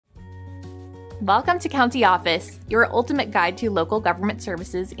Welcome to County Office, your ultimate guide to local government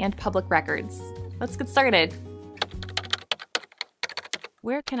services and public records. Let's get started.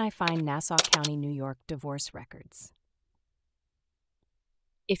 Where can I find Nassau County, New York divorce records?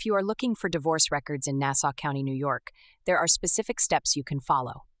 If you are looking for divorce records in Nassau County, New York, there are specific steps you can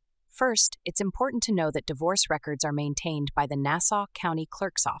follow. First, it's important to know that divorce records are maintained by the Nassau County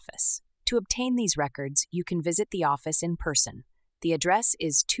Clerk's office. To obtain these records, you can visit the office in person. The address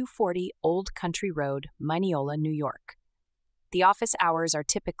is 240 Old Country Road, Mineola, New York. The office hours are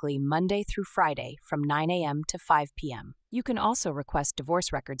typically Monday through Friday from 9 a.m. to 5 p.m. You can also request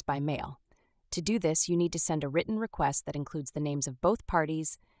divorce records by mail. To do this, you need to send a written request that includes the names of both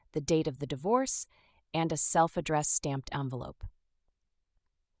parties, the date of the divorce, and a self-addressed stamped envelope.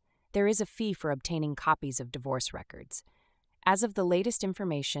 There is a fee for obtaining copies of divorce records. As of the latest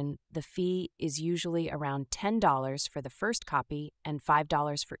information, the fee is usually around $10 for the first copy and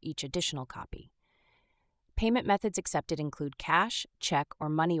 $5 for each additional copy. Payment methods accepted include cash, check, or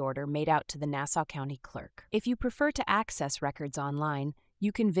money order made out to the Nassau County Clerk. If you prefer to access records online,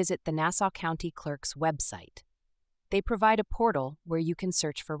 you can visit the Nassau County Clerk's website. They provide a portal where you can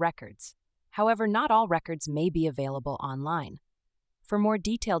search for records. However, not all records may be available online. For more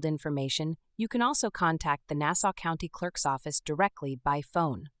detailed information, you can also contact the Nassau County Clerk's office directly by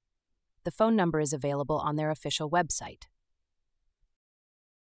phone. The phone number is available on their official website.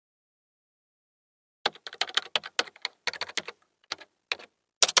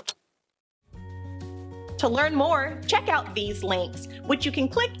 To learn more, check out these links, which you can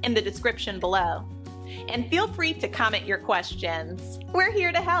click in the description below. And feel free to comment your questions. We're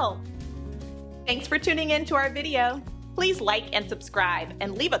here to help. Thanks for tuning in to our video. Please like and subscribe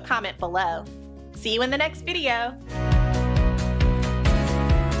and leave a comment below. See you in the next video.